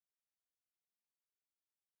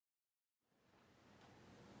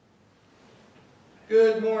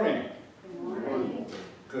Good morning. Good morning.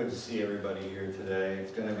 Good to see everybody here today.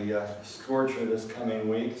 It's going to be a scorcher this coming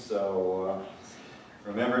week, so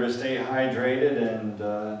remember to stay hydrated and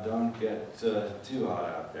don't get too hot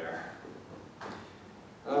out there.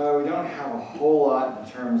 We don't have a whole lot in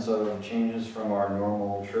terms of changes from our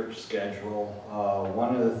normal church schedule.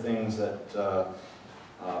 One of the things that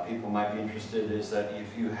people might be interested in is that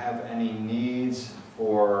if you have any needs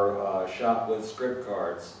for shop with script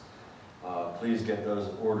cards, please get those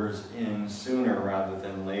orders in sooner rather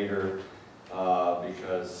than later,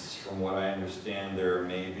 because from what I understand there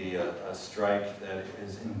may be a strike that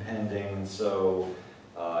is impending, so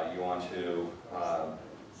you want to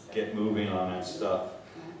get moving on that stuff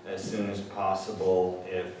as soon as possible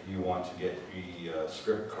if you want to get the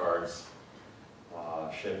script cards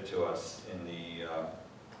shipped to us in the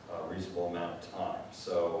reasonable amount of time.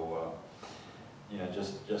 So you know,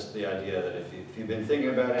 just the idea that if you've been thinking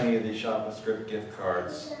about any of these Shop with Script gift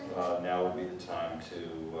cards, now would be the time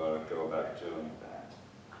to go about doing that.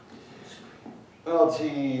 Well,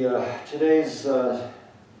 today's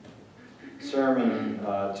sermon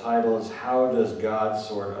title is How Does God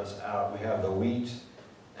Sort Us Out? We have the wheat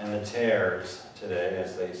and the tares today,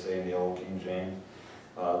 as they say in the Old King James,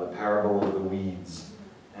 the parable of the weeds.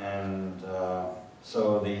 And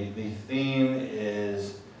so the theme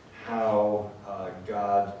is how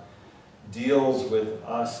God deals with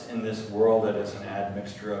us in this world that is an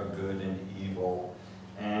admixture of good and evil.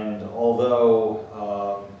 And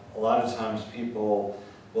although a lot of times people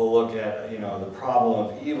will look at, you know, the problem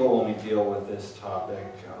of evil when we deal with this topic,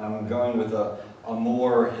 I'm going with a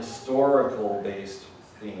more historical based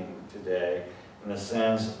theme today, in the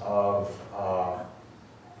sense of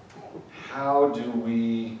how do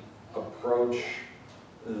we approach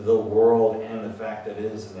the world and the fact that it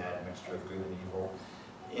is an admixture of good and evil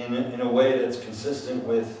in a way that's consistent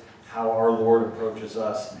with how our Lord approaches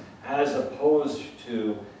us, as opposed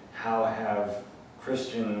to how have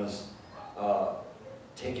Christians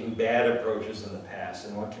taken bad approaches in the past,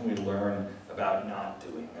 and what can we learn about not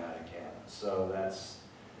doing that again. So that's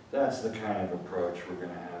the kind of approach we're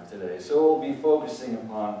going to have today. So we'll be focusing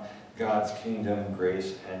upon God's kingdom,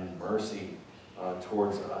 grace, and mercy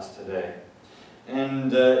towards us today.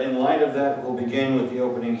 And in light of that, we'll begin with the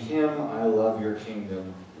opening hymn, I Love Your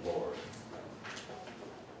Kingdom, Lord.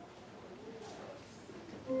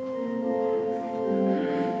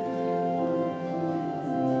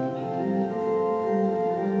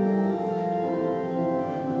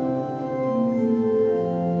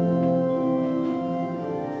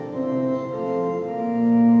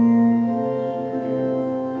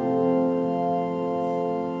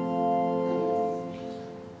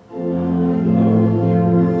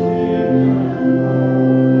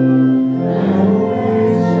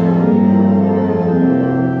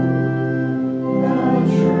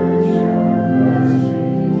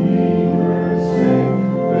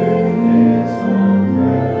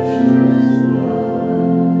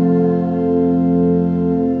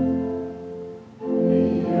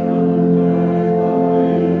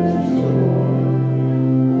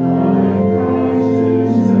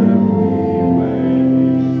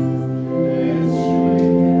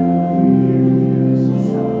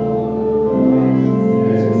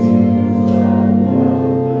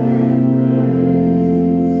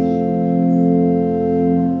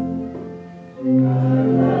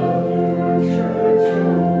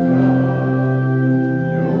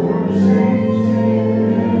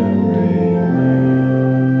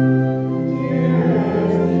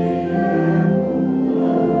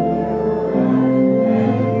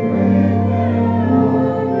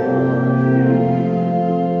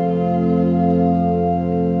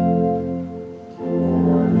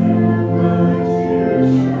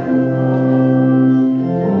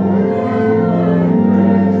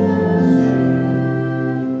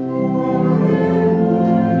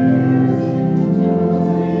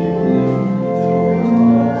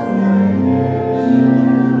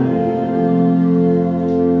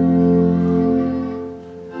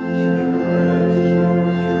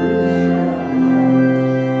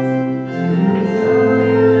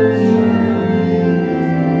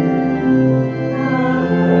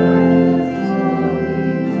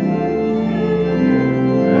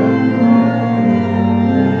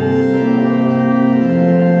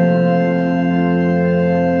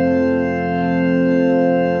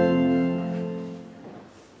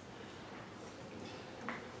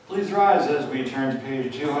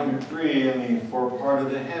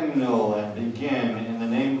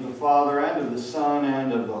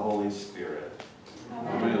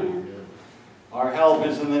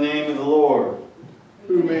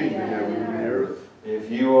 Who made the heaven and the earth.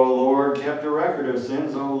 If you, O Lord, kept a record of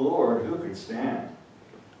sins, O Lord, who could stand?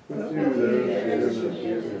 With you there is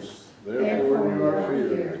forgiveness, therefore you are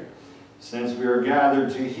feared. Since we are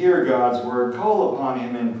gathered to hear God's word, call upon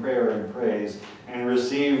him in prayer and praise, and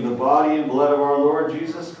receive the body and blood of our Lord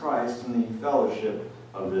Jesus Christ in the fellowship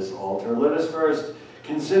of this altar. Let us first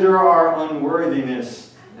consider our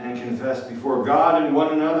unworthiness and confess before God and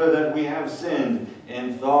one another that we have sinned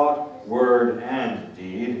in thought, word, and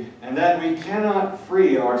deed, and that we cannot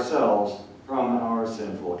free ourselves from our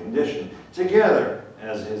sinful condition. Together,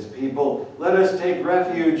 as his people, let us take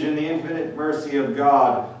refuge in the infinite mercy of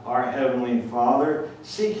God, our Heavenly Father,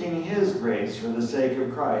 seeking his grace for the sake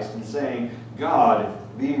of Christ, and saying, God,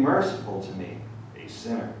 be merciful to me, a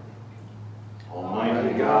sinner.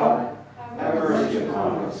 Almighty God, have mercy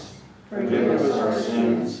upon us, forgive us our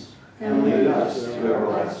sins, and lead us to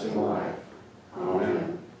everlasting life.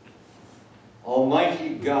 Amen.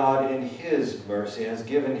 Almighty God, in his mercy, has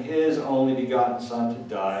given his only begotten Son to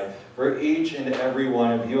die for each and every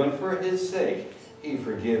one of you, and for his sake he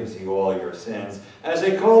forgives you all your sins, as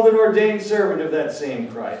a called and ordained servant of that same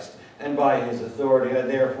Christ. And by his authority I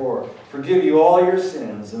therefore forgive you all your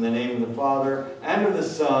sins, in the name of the Father, and of the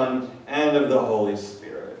Son, and of the Holy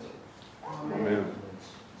Spirit. Amen.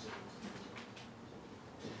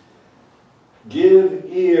 Give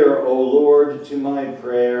ear, O Lord, to my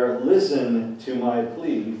prayer. Listen to my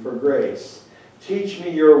plea for grace. Teach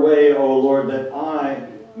me your way, O Lord, that I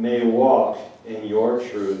may walk in your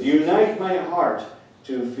truth. Unite my heart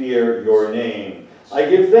to fear your name. I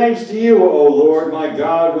give thanks to you, O Lord, my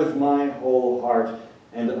God, with my whole heart,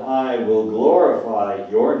 and I will glorify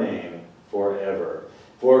your name forever.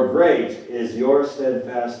 For great is your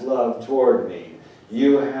steadfast love toward me.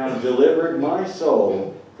 You have delivered my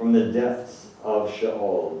soul from the depths of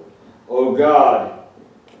Sheol. O God,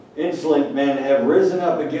 insolent men have risen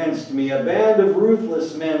up against me. A band of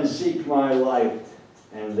ruthless men seek my life,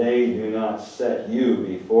 and they do not set you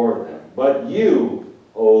before them. But you,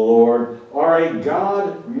 O Lord, are a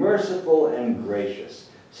God merciful and gracious,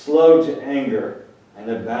 slow to anger,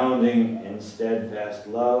 and abounding in steadfast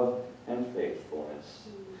love and faithfulness.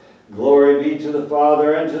 Glory be to the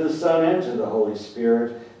Father, and to the Son, and to the Holy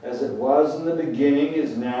Spirit, as it was in the beginning,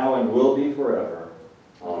 is now, and will be forever.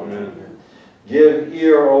 Amen. Give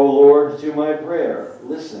ear, O Lord, to my prayer.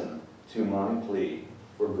 Listen to my plea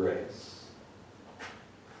for grace.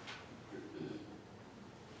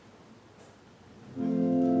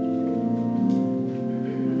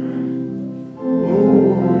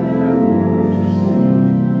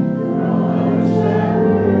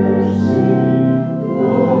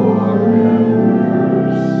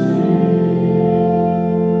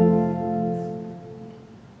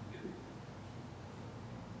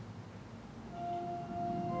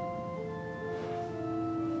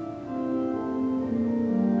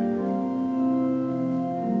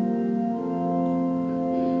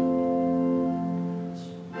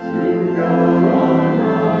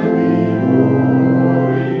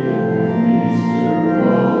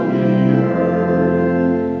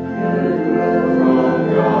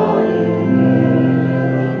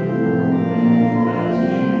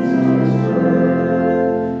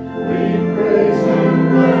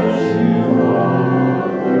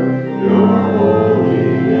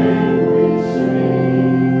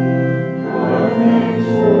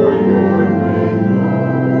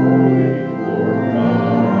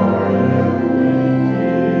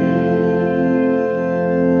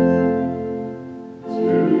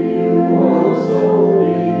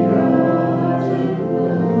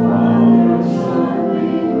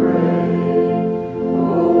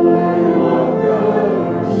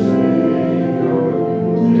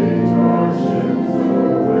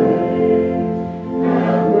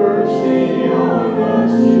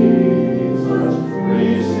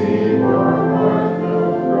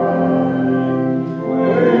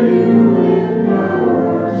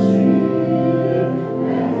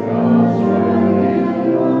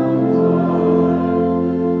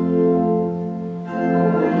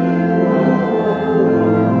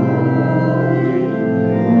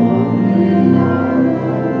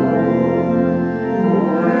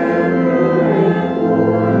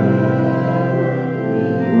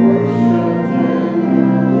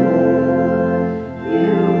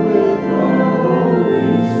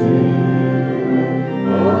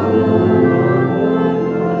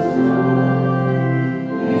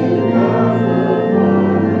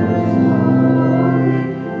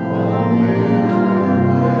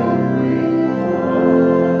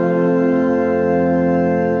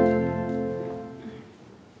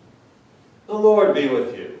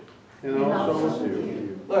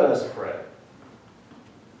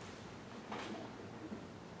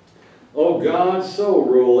 God, so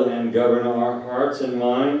rule and govern our hearts and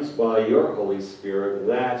minds by your Holy Spirit,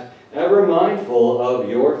 that, ever mindful of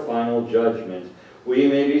your final judgment, we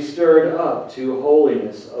may be stirred up to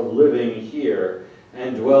holiness of living here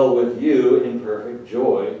and dwell with you in perfect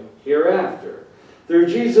joy hereafter. Through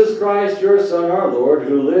Jesus Christ, your Son, our Lord,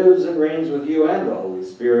 who lives and reigns with you and the Holy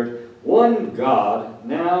Spirit, one God,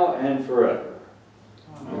 now and forever.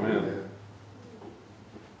 Amen.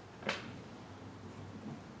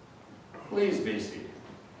 Please be seated.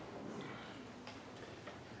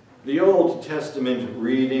 The Old Testament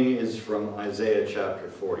reading is from Isaiah chapter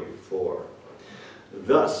 44.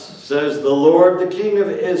 Thus says the Lord, the King of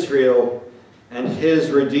Israel, and his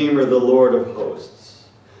Redeemer, the Lord of hosts.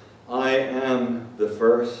 I am the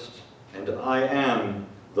first, and I am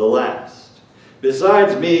the last.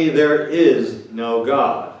 Besides me there is no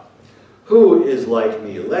God. Who is like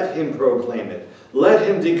me? Let him proclaim it. Let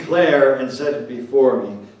him declare and set it before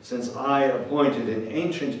me, since I appointed an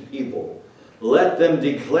ancient people. Let them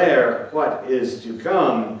declare what is to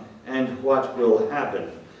come and what will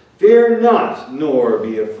happen. Fear not, nor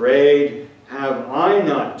be afraid. Have I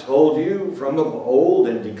not told you from of old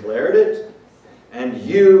and declared it? And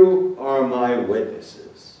you are my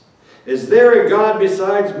witnesses. Is there a God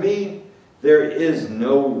besides me? There is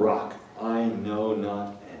no rock. I know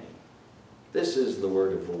not any. This is the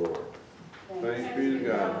word of the Lord. Thanks be to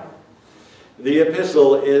God. The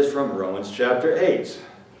epistle is from Romans chapter 8.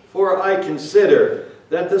 For I consider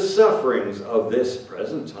that the sufferings of this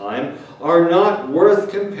present time are not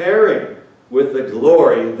worth comparing with the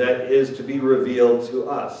glory that is to be revealed to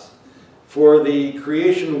us. For the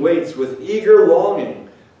creation waits with eager longing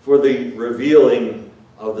for the revealing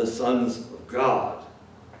of the sons of God.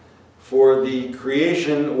 For the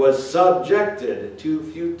creation was subjected to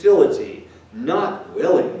futility, not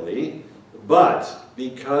willingly, but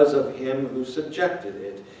because of him who subjected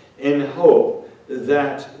it, in hope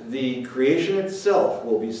that the creation itself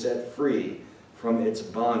will be set free from its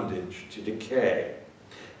bondage to decay,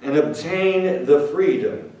 and obtain the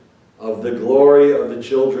freedom of the glory of the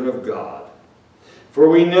children of God. For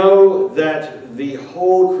we know that the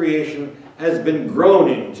whole creation has been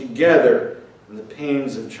groaning together in the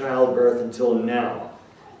pains of childbirth until now.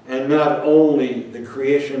 And not only the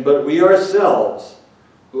creation, but we ourselves,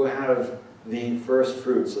 who have the first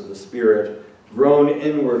fruits of the Spirit, groan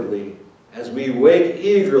inwardly as we wait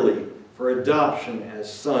eagerly for adoption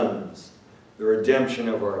as sons, the redemption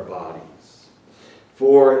of our bodies.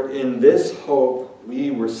 For in this hope we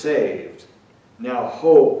were saved. Now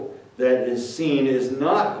hope that is seen is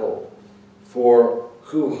not hope, for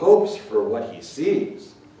who hopes for what he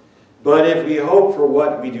sees? But if we hope for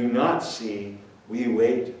what we do not see, we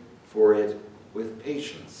wait for it with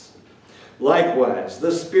patience. Likewise,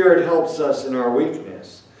 the Spirit helps us in our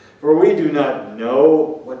weakness, for we do not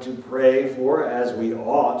know what to pray for as we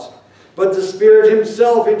ought, but the Spirit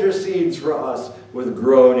himself intercedes for us with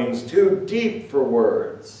groanings too deep for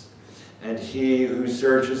words. And he who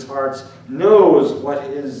searches hearts knows what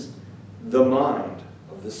is the mind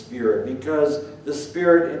of the Spirit, because the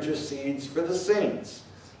Spirit intercedes for the saints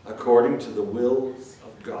according to the will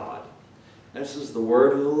of God. This is the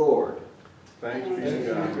word of the Lord. Thanks be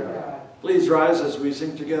to God. Please rise as we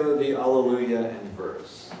sing together the Alleluia and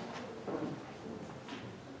verse.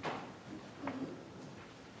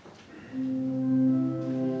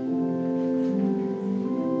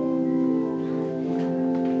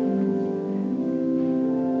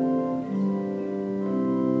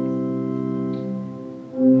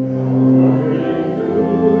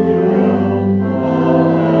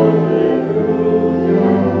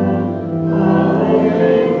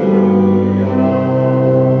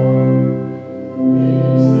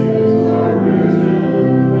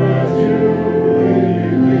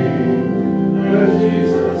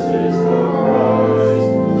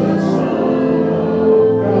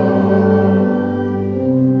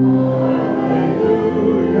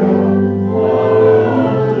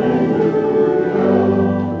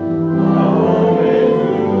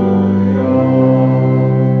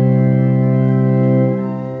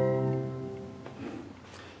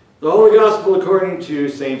 To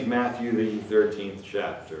St. Matthew, the 13th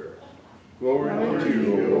chapter. Glory to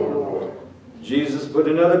you, O Lord. Jesus put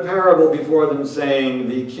another parable before them, saying,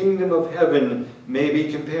 the kingdom of heaven may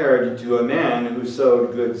be compared to a man who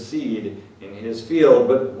sowed good seed in his field,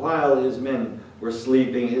 but while his men were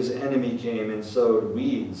sleeping, his enemy came and sowed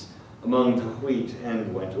weeds among the wheat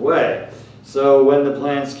and went away. So when the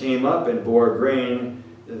plants came up and bore grain,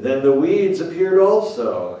 then the weeds appeared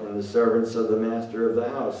also, and the servants of the master of the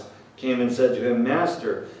house came and said to him,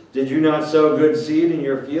 Master, did you not sow good seed in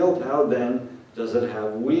your field? How then does it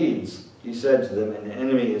have weeds? He said to them, an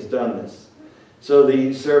enemy has done this. So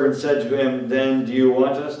the servant said to him, "Then do you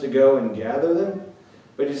want us to go and gather them?"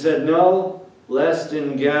 But he said, "No, lest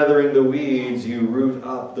in gathering the weeds you root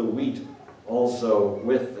up the wheat also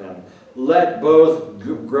with them. Let both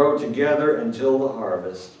grow together until the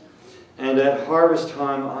harvest. And at harvest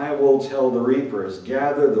time I will tell the reapers,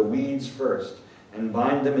 gather the weeds first, and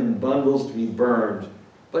bind them in bundles to be burned,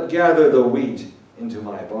 but gather the wheat into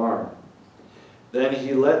my barn." Then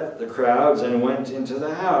he left the crowds and went into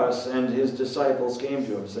the house, and his disciples came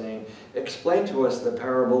to him, saying, "Explain to us the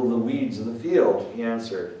parable of the weeds of the field." He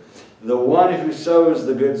answered, "The one who sows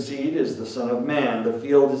the good seed is the Son of Man. The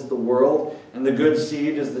field is the world, and the good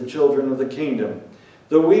seed is the children of the kingdom.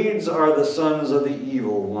 The weeds are the sons of the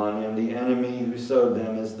evil one, and the enemy who sowed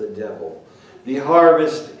them is the devil. The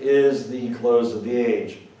harvest is the close of the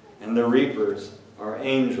age, and the reapers are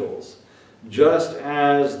angels. Just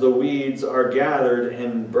as the weeds are gathered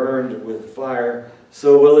and burned with fire,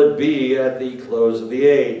 so will it be at the close of the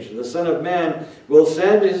age. The Son of Man will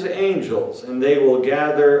send his angels, and they will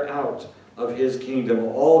gather out of his kingdom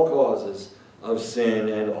all causes of sin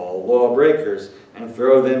and all lawbreakers, and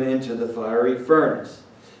throw them into the fiery furnace.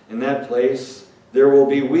 In that place there will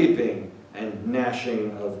be weeping and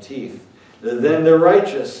gnashing of teeth. Then the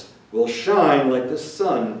righteous will shine like the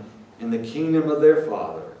sun in the kingdom of their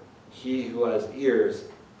Father. He who has ears,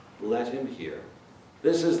 let him hear."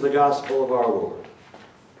 This is the gospel of our Lord.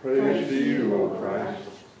 Praise to you, O Christ.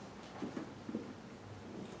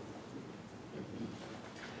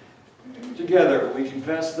 Together we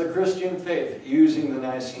confess the Christian faith using the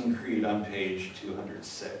Nicene Creed on page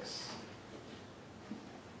 206.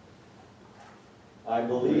 I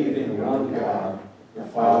believe in one God, the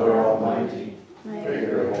Father Almighty,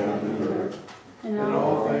 maker of heaven and earth, and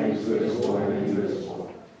all things visible and invisible,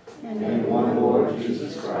 and in one Lord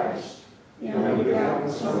Jesus Christ, the only begotten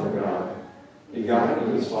Son of God, begotten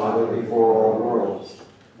of his Father before all worlds,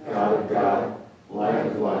 God of God, light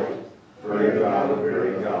of light, very God of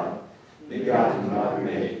very God, begotten, not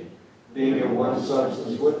made, being of one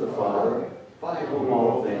substance with the Father, by whom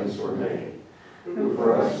all things were made, who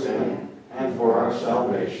for our sin and for our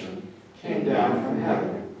salvation came down from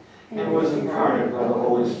heaven, and was incarnate by the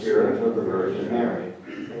Holy Spirit of the Virgin Mary,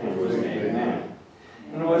 and was made man,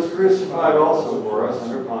 and was crucified also for us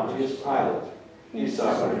under Pontius Pilate. He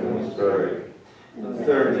suffered and was buried. And the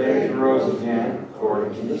third day he rose again,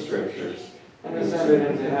 according to the Scriptures, and ascended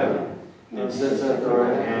into heaven, and sits at the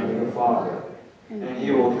right hand of the Father. And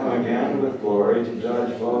he will come again with glory to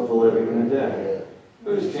judge both the living and the dead,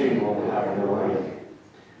 whose kingdom will have no end.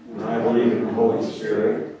 And I believe in the Holy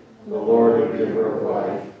Spirit, the Lord and giver of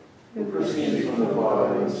life, who proceeds from the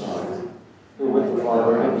Father and the Son, who with the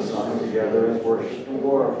Father and the Son together is worshipped and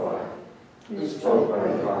glorified, who spoke by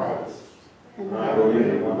the prophets. And I believe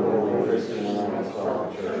in one holy Christian and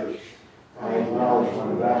apostolic church. I acknowledge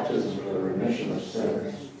one baptism for the remission of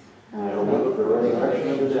sins. I look for the resurrection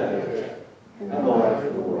of the dead and the life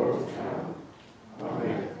of the world to come.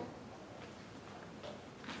 Amen.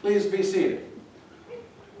 Please be seated.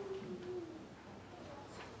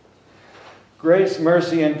 Grace,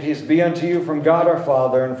 mercy, and peace be unto you from God our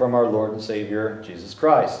Father and from our Lord and Savior, Jesus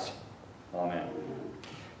Christ. Amen.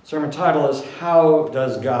 Sermon title is, How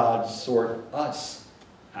Does God Sort Us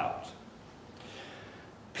Out?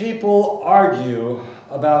 People argue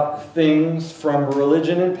about things from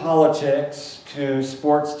religion and politics to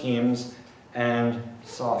sports teams and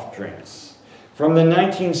soft drinks. From the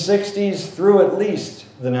 1960s through at least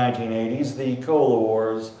the 1980s, the Cola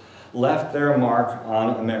Wars left their mark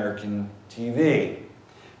on American TV.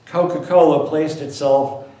 Coca-Cola placed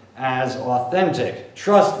itself as authentic,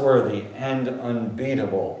 trustworthy, and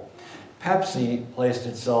unbeatable. Pepsi placed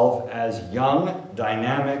itself as young,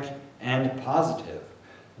 dynamic, and positive.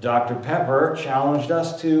 Dr. Pepper challenged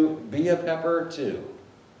us to be a pepper too.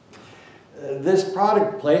 This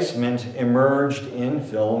product placement emerged in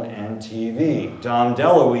film and TV. Dom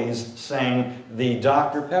DeLuise sang the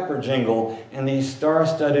Dr. Pepper jingle in the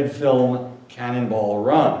star-studded film Cannonball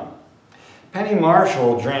Run. Penny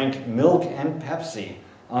Marshall drank milk and Pepsi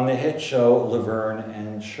on the hit show Laverne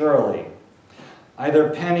and Shirley. Either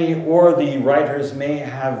Penny or the writers may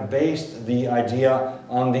have based the idea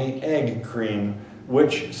on the egg cream,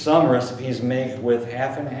 which some recipes make with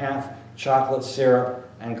half and half chocolate syrup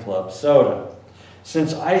and club soda.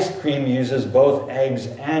 Since ice cream uses both eggs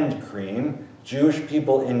and cream, Jewish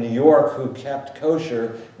people in New York who kept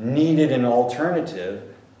kosher needed an alternative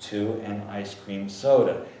to an ice cream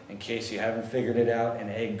soda. In case you haven't figured it out, an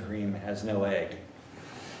egg cream has no egg.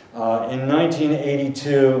 In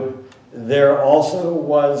 1982, there also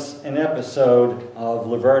was an episode of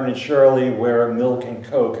Laverne and Shirley where Milk and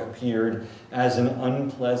Coke appeared as an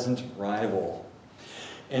unpleasant rival.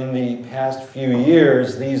 In the past few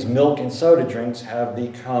years, these milk and soda drinks have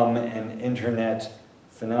become an internet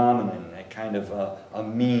phenomenon, a kind of a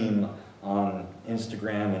meme on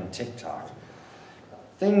Instagram and TikTok.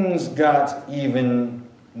 Things got even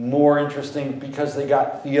more interesting because they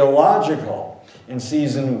got theological. In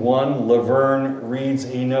season 1, Laverne reads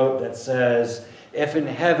a note that says, "If in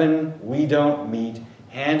heaven we don't meet,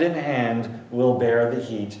 hand in hand we'll bear the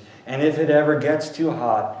heat, and if it ever gets too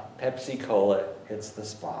hot, Pepsi-Cola hits the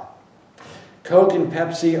spot." Coke and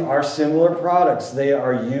Pepsi are similar products. They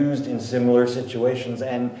are used in similar situations,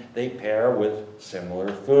 and they pair with similar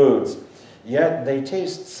foods. Yet they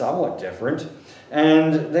taste somewhat different,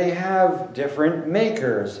 and they have different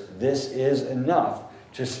makers. This is enough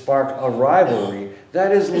to spark a rivalry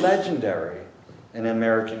that is legendary in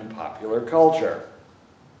American popular culture.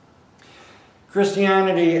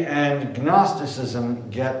 Christianity and Gnosticism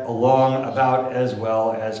get along about as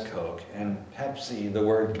well as Coke and Pepsi. The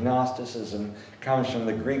word Gnosticism comes from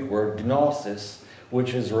the Greek word gnosis,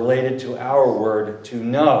 which is related to our word to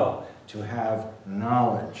know, to have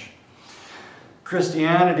knowledge.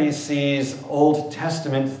 Christianity sees Old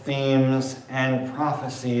Testament themes and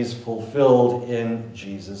prophecies fulfilled in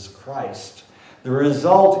Jesus Christ. The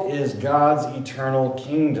result is God's eternal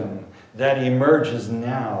kingdom that emerges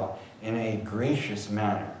now in a gracious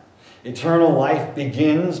manner. Eternal life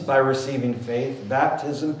begins by receiving faith,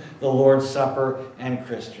 baptism, the Lord's Supper, and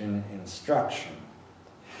Christian instruction.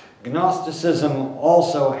 Gnosticism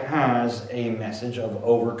also has a message of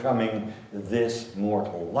overcoming this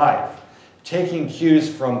mortal life. Taking cues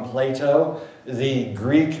from Plato, the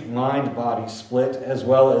Greek mind-body split, as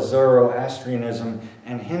well as Zoroastrianism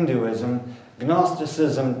and Hinduism,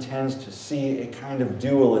 Gnosticism tends to see a kind of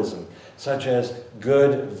dualism, such as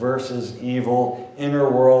good versus evil, inner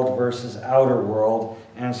world versus outer world,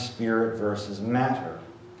 and spirit versus matter.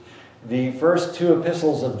 The first 2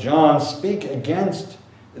 epistles of John speak against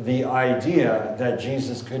the idea that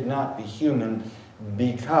Jesus could not be human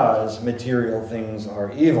because material things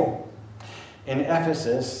are evil. In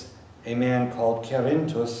Ephesus, a man called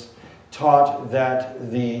Cerinthus taught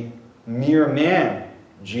that the mere man,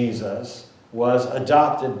 Jesus, was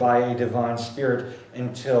adopted by a divine spirit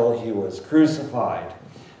until he was crucified.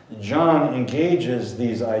 John engages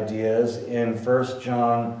these ideas in 1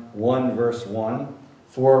 John 1 verse 1,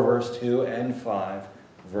 4 verse 2, and 5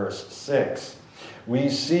 verse 6. We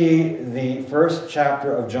see the first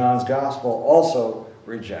chapter of John's Gospel also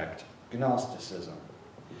reject Gnosticism.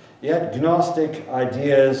 Yet Gnostic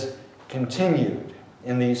ideas continued.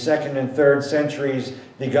 In the 2nd and 3rd centuries,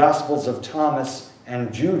 the Gospels of Thomas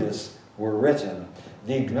and Judas were written.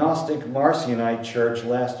 The Gnostic Marcionite Church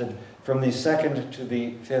lasted from the 2nd to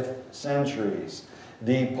the 5th centuries.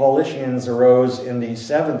 The Paulicians arose in the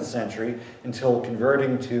 7th century until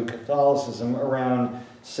converting to Catholicism around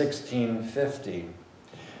 1650.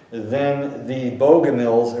 Then the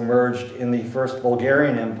Bogomils emerged in the First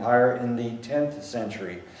Bulgarian Empire in the 10th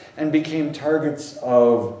century and became targets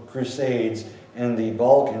of crusades in the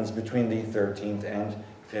Balkans between the 13th and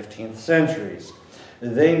 15th centuries.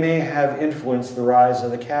 They may have influenced the rise of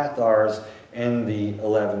the Cathars in the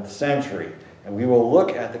 11th century, and we will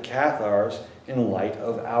look at the Cathars in light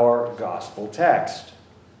of our gospel text.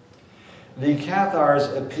 The Cathars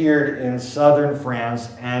appeared in southern France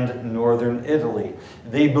and northern Italy.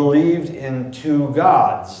 They believed in 2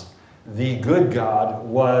 gods. The good God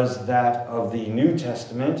was that of the New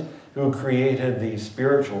Testament, who created the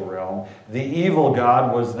spiritual realm. The evil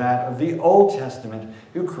God was that of the Old Testament,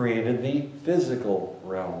 who created the physical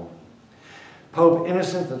realm. Pope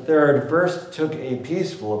Innocent III first took a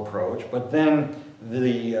peaceful approach, but then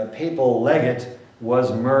the papal legate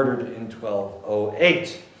was murdered in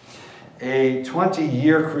 1208. A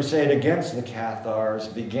 20-year crusade against the Cathars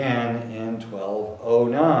began in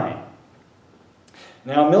 1209.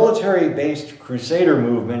 Now, military-based crusader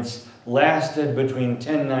movements lasted between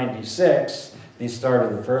 1096, the start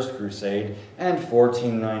of the First Crusade, and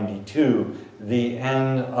 1492, the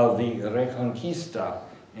end of the Reconquista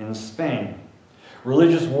in Spain.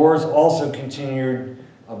 Religious wars also continued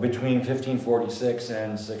between 1546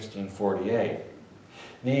 and 1648.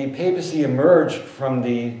 The papacy emerged from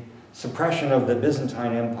the suppression of the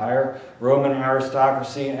Byzantine Empire, Roman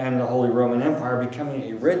aristocracy, and the Holy Roman Empire,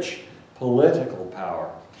 becoming a rich political power.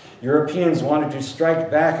 Europeans wanted to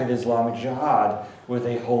strike back at Islamic jihad with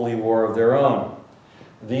a holy war of their own.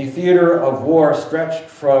 The theater of war stretched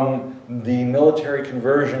from the military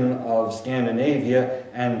conversion of Scandinavia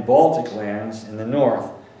and Baltic lands in the north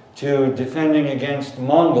to defending against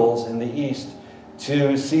Mongols in the east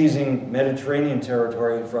to seizing Mediterranean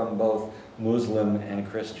territory from both Muslim and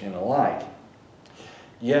Christian alike.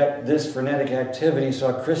 Yet this frenetic activity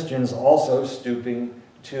saw Christians also stooping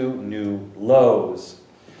to new lows.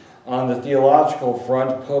 On the theological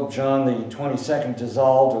front, Pope John XXII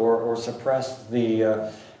dissolved or suppressed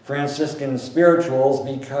the Franciscan spirituals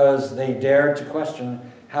because they dared to question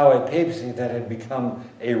how a papacy that had become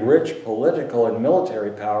a rich political and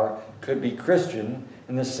military power could be Christian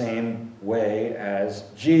in the same way as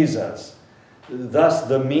Jesus. Thus,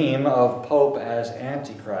 the meme of Pope as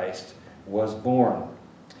Antichrist was born.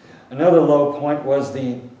 Another low point was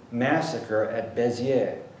the massacre at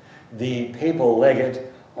Béziers. The papal legate,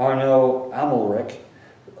 Arnaud Amalric,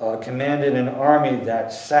 commanded an army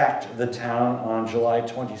that sacked the town on July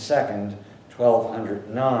 22nd,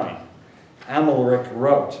 1209. Amalric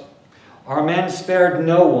wrote, "Our men spared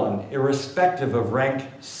no one, irrespective of rank,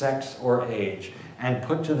 sex, or age, and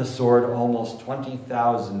put to the sword almost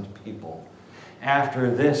 20,000 people. After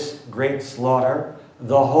this great slaughter,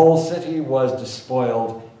 the whole city was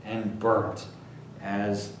despoiled and burnt,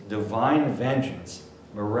 as divine vengeance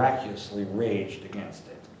miraculously raged against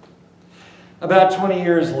it." About 20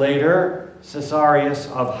 years later,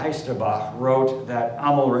 Caesarius of Heisterbach wrote that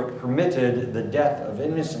Amalric permitted the death of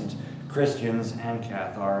innocent Christians and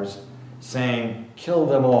Cathars, saying, "Kill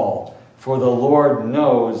them all, for the Lord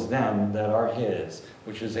knows them that are his,"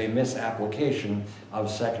 which is a misapplication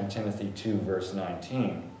of 2 Timothy 2, verse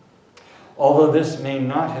 19. Although this may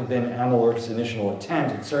not have been Amalric's initial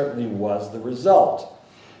intent, it certainly was the result.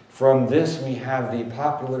 From this we have the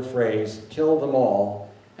popular phrase, "Kill them all,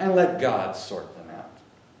 and let God sort them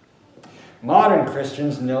out." Modern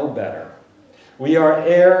Christians know better. We are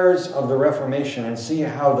heirs of the Reformation and see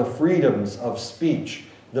how the freedoms of speech,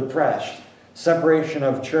 the press, separation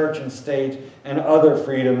of church and state, and other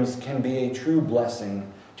freedoms can be a true blessing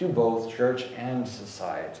to both church and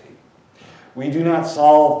society. We do not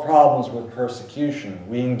solve problems with persecution.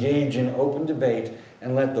 We engage in open debate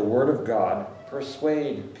and let the Word of God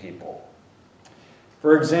persuade people.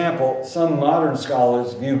 For example, some modern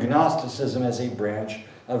scholars view Gnosticism as a branch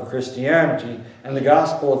of Christianity and the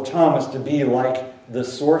Gospel of Thomas to be like the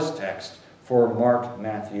source text for Mark,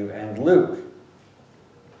 Matthew, and Luke.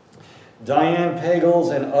 Diane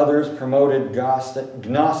Pagels and others promoted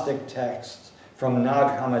Gnostic texts from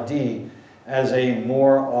Nag Hammadi as a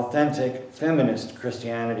more authentic feminist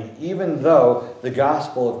Christianity, even though the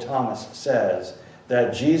Gospel of Thomas says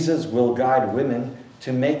that Jesus will guide women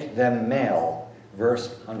to make them male,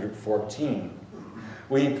 verse 114.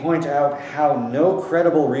 We point out how no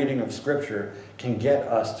credible reading of Scripture can get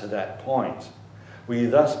us to that point. We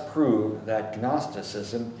thus prove that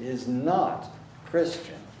Gnosticism is not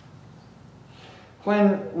Christian.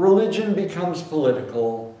 When religion becomes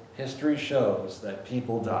political, history shows that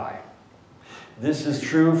people die. This is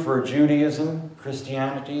true for Judaism,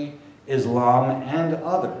 Christianity, Islam, and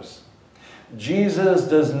others. Jesus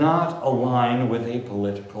does not align with a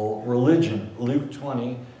political religion. Luke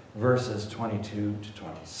 20, verses 22 to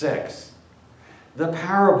 26. The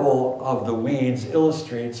parable of the weeds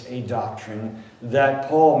illustrates a doctrine that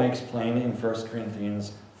Paul makes plain in 1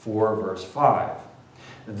 Corinthians 4, verse 5.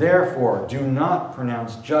 "Therefore, do not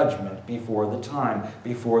pronounce judgment before the time,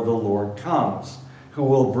 before the Lord comes, who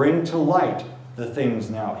will bring to light the things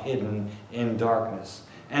now hidden in darkness,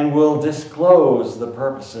 and will disclose the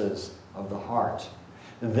purposes of the heart.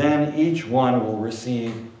 Then each one will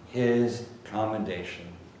receive his commendation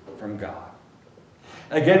from God."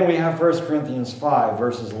 Again, we have 1 Corinthians 5,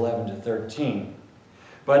 verses 11 to 13.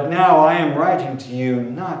 "But now I am writing to you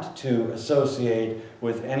not to associate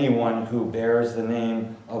with anyone who bears the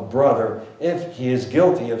name of brother if he is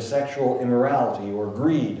guilty of sexual immorality or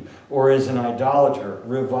greed, or is an idolater,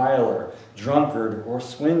 reviler, drunkard, or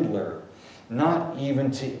swindler, not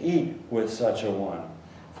even to eat with such a one.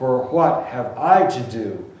 For what have I to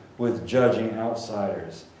do with judging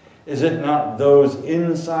outsiders? Is it not those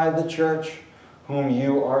inside the church whom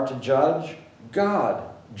you are to judge? God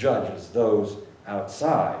judges those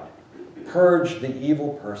outside. Purge the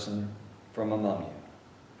evil person from among you."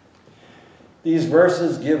 These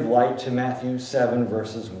verses give light to Matthew 7,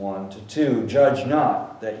 verses 1 to 2. "Judge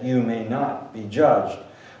not, that you may not be judged.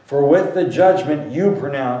 For with the judgment you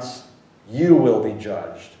pronounce, you will be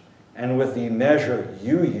judged. And with the measure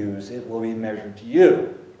you use, it will be measured to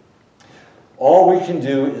you." All we can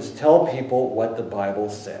do is tell people what the Bible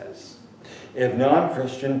says. If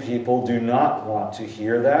non-Christian people do not want to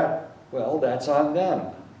hear that, well, that's on them.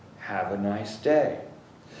 Have a nice day.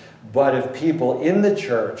 But if people in the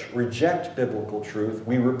church reject biblical truth,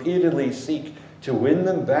 we repeatedly seek to win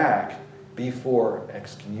them back before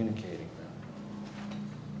excommunicating them.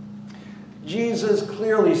 Jesus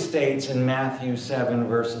clearly states in Matthew 7,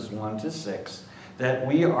 verses 1 to 6, that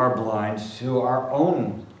we are blind to our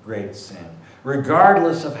own great sin,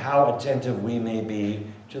 regardless of how attentive we may be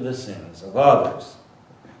to the sins of others.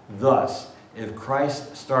 Thus, if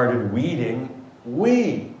Christ started weeding,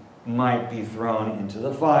 we might be thrown into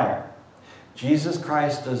the fire. Jesus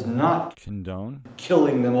Christ does not condone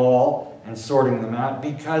killing them all and sorting them out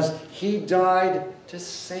because he died to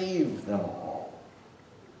save them all.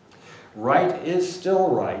 Right is still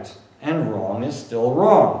right and wrong is still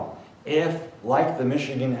wrong. If, like the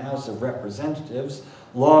Michigan House of Representatives,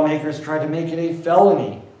 lawmakers try to make it a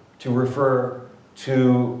felony to refer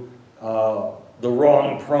to the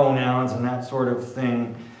wrong pronouns and that sort of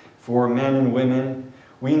thing for men and women,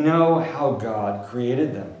 we know how God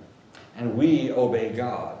created them, and we obey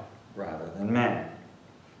God rather than man.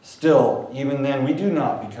 Still, even then, we do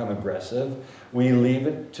not become aggressive. We leave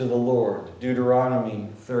it to the Lord. Deuteronomy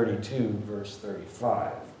 32, verse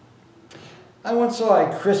 35. I once saw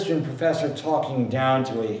a Christian professor talking down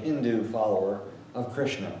to a Hindu follower of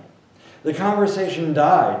Krishna. The conversation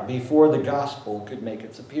died before the gospel could make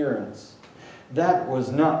its appearance. That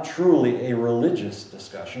was not truly a religious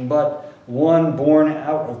discussion, but one born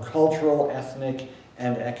out of cultural, ethnic,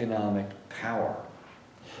 and economic power.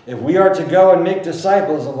 If we are to go and make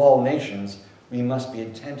disciples of all nations, we must be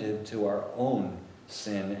attentive to our own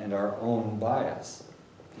sin and our own bias.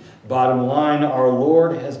 Bottom line, our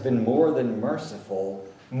Lord has been more than merciful,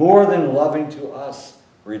 more than loving to us,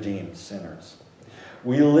 redeemed sinners.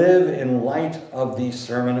 We live in light of the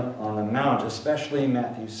Sermon on the Mount, especially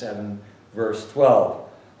Matthew 7, verse 12.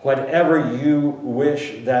 Whatever you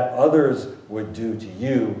wish that others would do to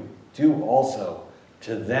you, do also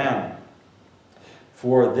to them.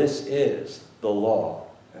 For this is the law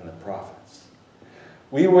and the prophets.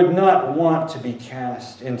 We would not want to be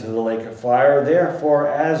cast into the lake of fire. Therefore,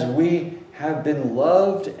 as we have been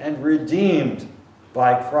loved and redeemed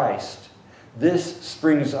by Christ, this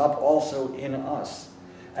springs up also in us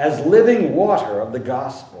as living water of the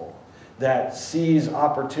gospel that sees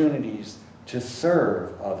opportunities to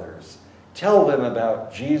serve others, tell them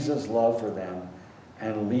about Jesus' love for them,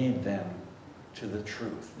 and lead them to the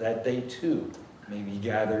truth, that they too may be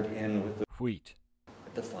gathered in with the wheat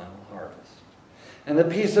at the final harvest. And the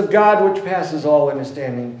peace of God, which passes all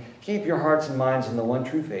understanding, keep your hearts and minds in the one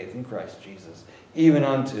true faith in Christ Jesus, even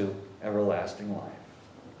unto everlasting life.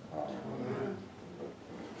 Amen.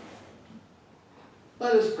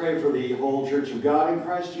 Let us pray for the whole Church of God in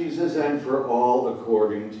Christ Jesus and for all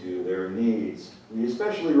according to their needs. We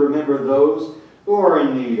especially remember those who are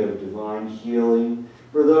in need of divine healing,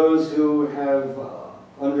 for those who have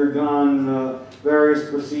undergone various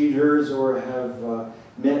procedures or have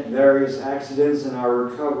met various accidents and are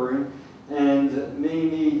recovering and may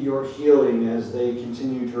need your healing as they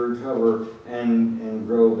continue to recover and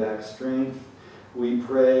grow back strength. We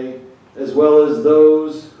pray, as well as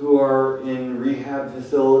those who are in rehab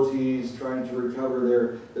facilities trying to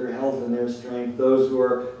recover their health and their strength, those who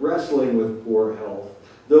are wrestling with poor health,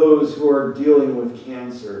 those who are dealing with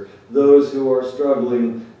cancer, those who are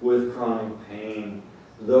struggling with chronic pain,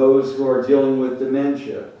 those who are dealing with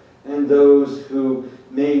dementia, and those who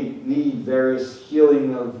may need various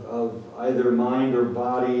healing of either mind or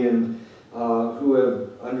body and who have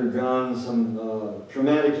undergone some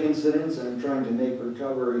traumatic incidents and are trying to make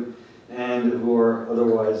recovery and who are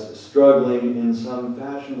otherwise struggling in some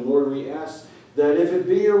fashion. Lord, we ask that if it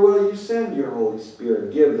be your will, you send your Holy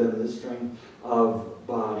Spirit. Give them the strength of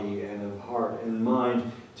body and of heart and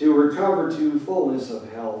mind to recover to fullness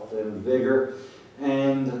of health and vigor.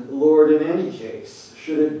 And Lord, in any case,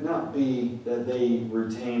 should it not be that they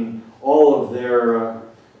retain all of their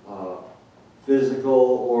physical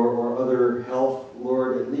or other health,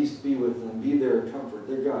 Lord, at least be with them. Be their comfort,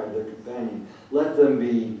 their guide, their companion. Let them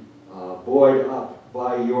be buoyed up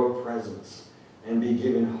by your presence and be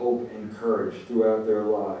given hope and courage throughout their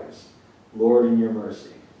lives. Lord, in your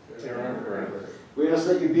mercy. Forever. We ask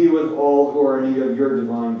that you be with all who are in need of your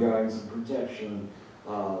divine guidance and protection,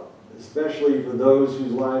 especially for those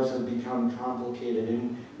whose lives have become complicated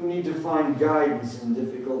and who need to find guidance in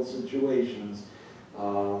difficult situations.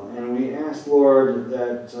 And we ask, Lord,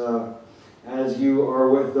 that as you are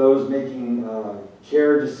with those making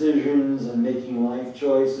care decisions and making life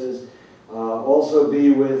choices, also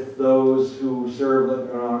be with those who serve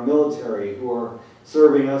in our military, who are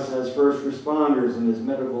serving us as first responders and as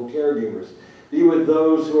medical caregivers. Be with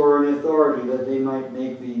those who are in authority, that they might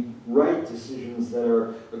make the right decisions that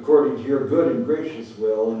are according to your good and gracious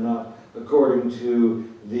will and not according to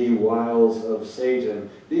the wiles of Satan.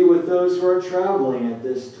 Be with those who are traveling at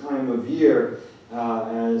this time of year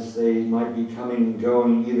as they might be coming and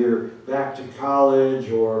going either back to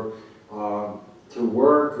college or to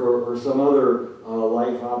work or some other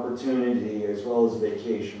life opportunity as well as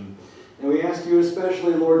vacation. And we ask you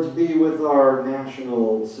especially, Lord, to be with our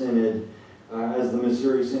national synod as the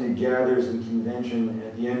Missouri Synod gathers in convention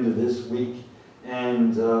at the end of this week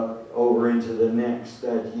and over into the next,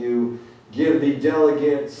 that you give the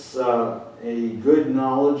delegates a good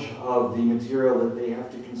knowledge of the material that they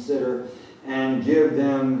have to consider, and give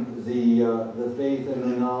them the faith and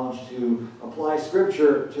the knowledge to apply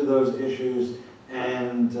Scripture to those issues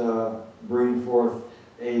and bring forth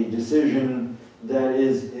a decision that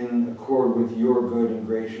is in accord with your good and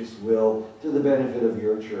gracious will to the benefit of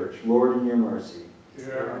your church. Lord, in your mercy.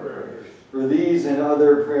 For these and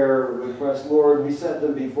other prayer requests, Lord, we set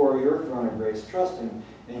them before your throne of grace, trusting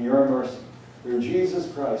in your mercy. Through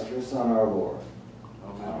Jesus Christ, your Son, our Lord.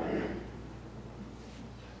 Amen.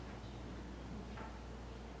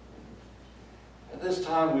 At this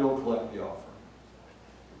time, we will collect the offering.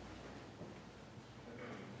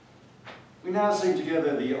 We now sing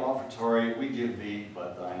together the offertory, We Give Thee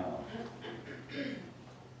But Thine Own.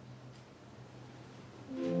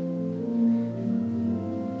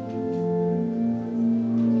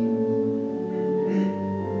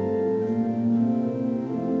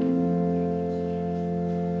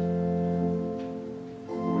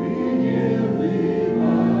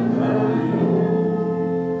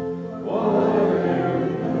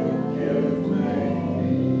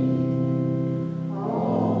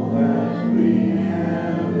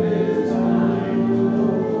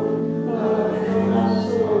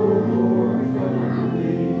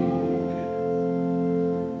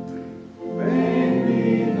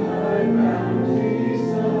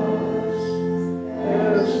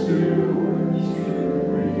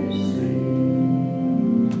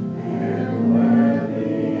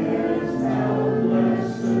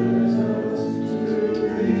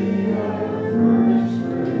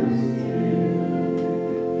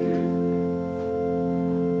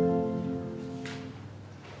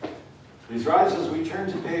 Please rise as we turn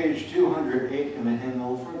to page 208 in the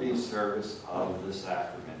hymnal for the service of the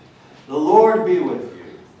sacrament. The Lord be with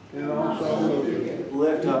you. And also with you.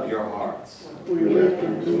 Lift up your hearts. We lift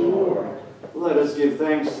them to the Lord. Let us give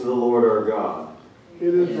thanks to the Lord our God.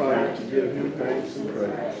 It is right to give him thanks and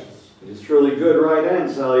praise. It is truly good, right, and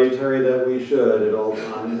salutary that we should, at all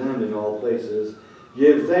times and in all places,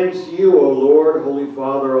 give thanks to you, O Lord, Holy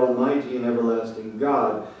Father, Almighty and everlasting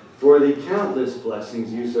God, for the countless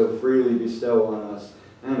blessings you so freely bestow on us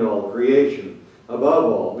and all creation. Above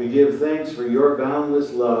all, we give thanks for your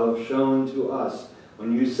boundless love shown to us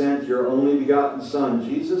when you sent your only begotten Son,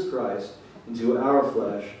 Jesus Christ, into our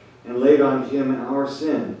flesh and laid on him our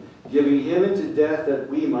sin, giving him into death that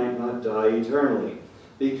we might not die eternally.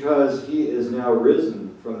 Because he is now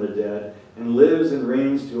risen from the dead and lives and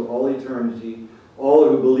reigns to all eternity, all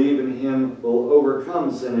who believe in him will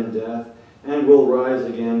overcome sin and death and will rise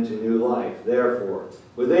again to new life. Therefore,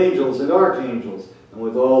 with angels and archangels, and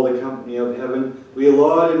with all the company of heaven, we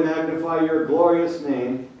laud and magnify your glorious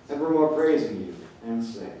name, evermore praising you and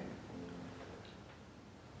saying,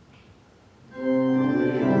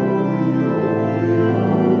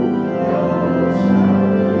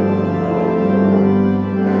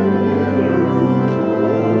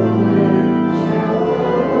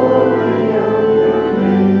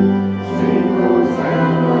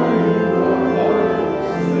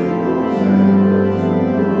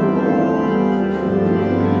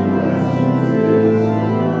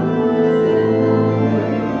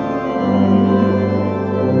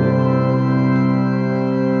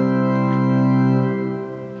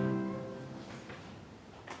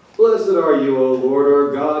 Blessed are you, O Lord,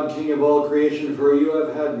 our God, King of all creation, for you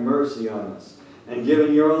have had mercy on us, and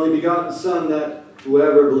given your only begotten Son, that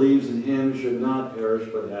whoever believes in him should not perish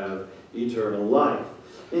but have eternal life.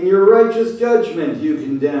 In your righteous judgment you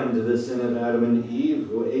condemned the sin of Adam and Eve,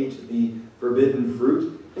 who ate the forbidden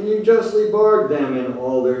fruit, and you justly barred them and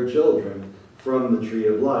all their children from the tree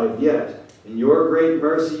of life. Yet, in your great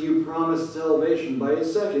mercy you promised salvation by a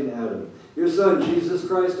second Adam, your Son, Jesus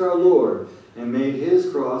Christ our Lord, and made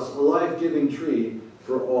his cross a life-giving tree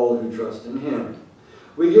for all who trust in him.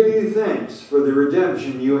 We give you thanks for the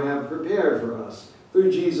redemption you have prepared for us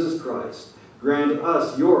through Jesus Christ. Grant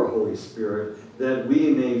us your Holy Spirit, that we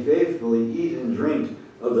may faithfully eat and drink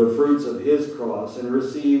of the fruits of his cross and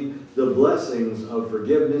receive the blessings of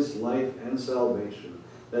forgiveness, life, and salvation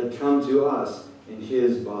that come to us in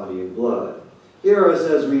his body and blood. Hear us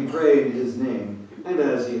as we pray in his name and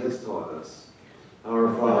as he has taught us.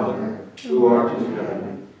 Our Father, who art in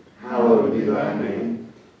heaven, hallowed be thy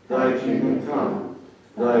name. Thy kingdom come,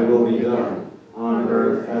 thy will be done, on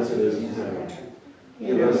earth as it is in heaven.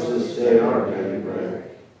 Give us this day our daily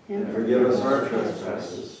bread, And forgive us our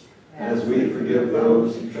trespasses, as we forgive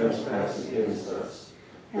those who trespass against us.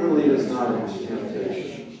 And lead us not into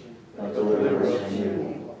temptation, but deliver us from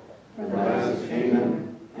evil. For thine is the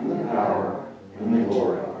kingdom, and the power, and the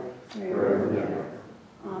glory, forever and ever.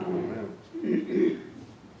 Amen.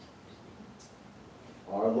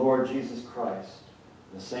 Our Lord Jesus Christ,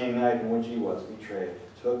 the same night in which he was betrayed,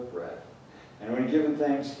 took bread. And when he given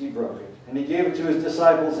thanks, he broke it. And he gave it to his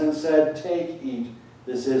disciples and said, "Take, eat.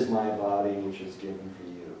 This is my body, which is given for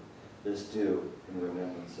you. This do in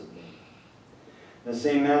remembrance of me." In the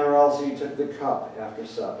same manner also he took the cup after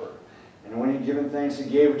supper. And when he had given thanks, he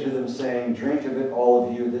gave it to them, saying, "Drink of it, all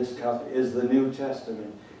of you. This cup is the New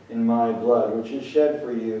Testament in my blood, which is shed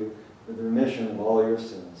for you for the remission of all your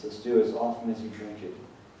sins. This do as often as you drink it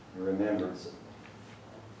in remembrance of me."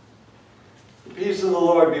 The peace of the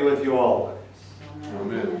Lord be with you always.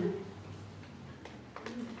 Amen.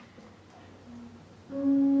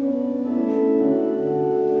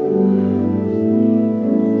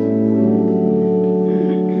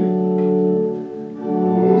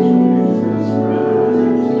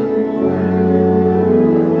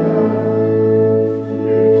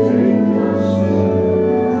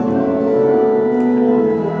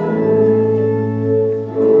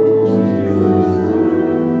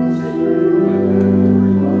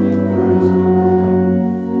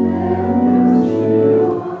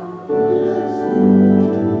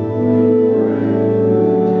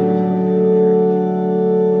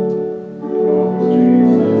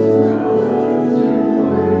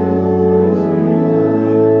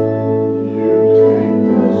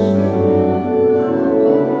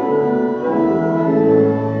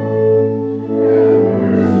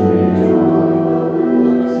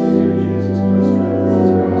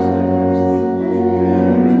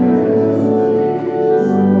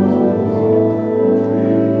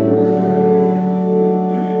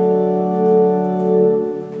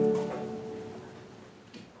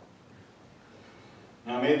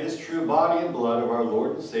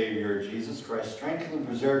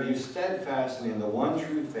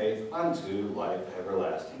 Unto life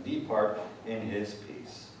everlasting. Depart in his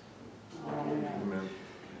peace. Amen.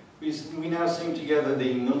 We now sing together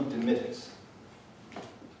the Nunc Dimittis.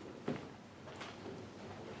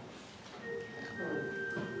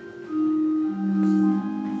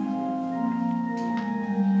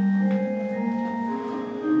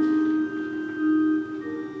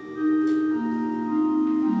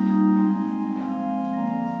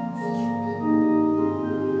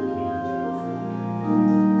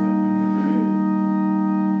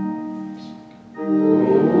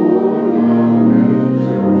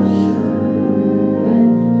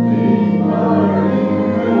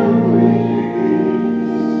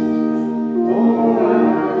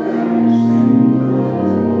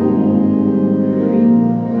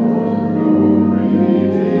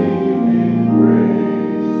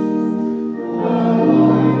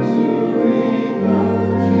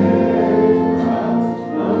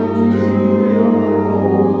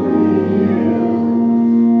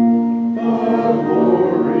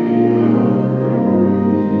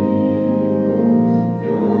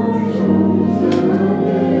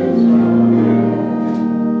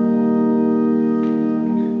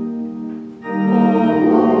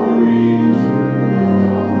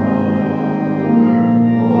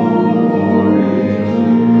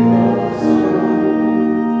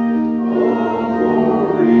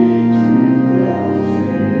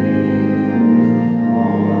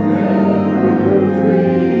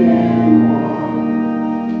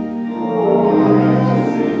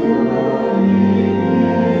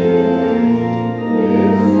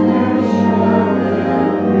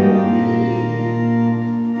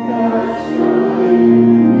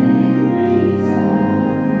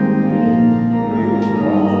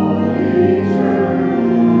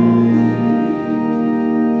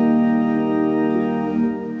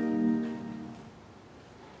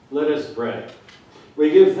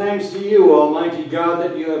 Thanks to you, Almighty God,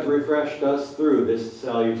 that you have refreshed us through this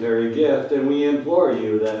salutary gift, and we implore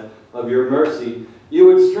you that, of your mercy, you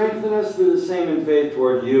would strengthen us through the same in faith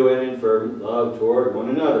toward you and in fervent love toward one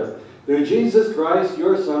another. Through Jesus Christ,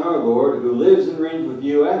 your Son, our Lord, who lives and reigns with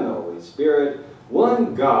you and the Holy Spirit,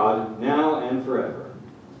 one God, now and forever.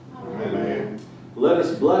 Amen. Let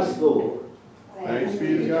us bless the Lord. Thanks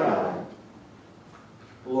be to God.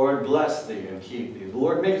 The Lord bless thee and keep thee. The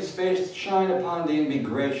Lord make his face shine upon thee and be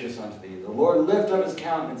gracious unto thee. The Lord lift up his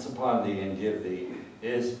countenance upon thee and give thee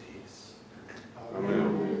his peace.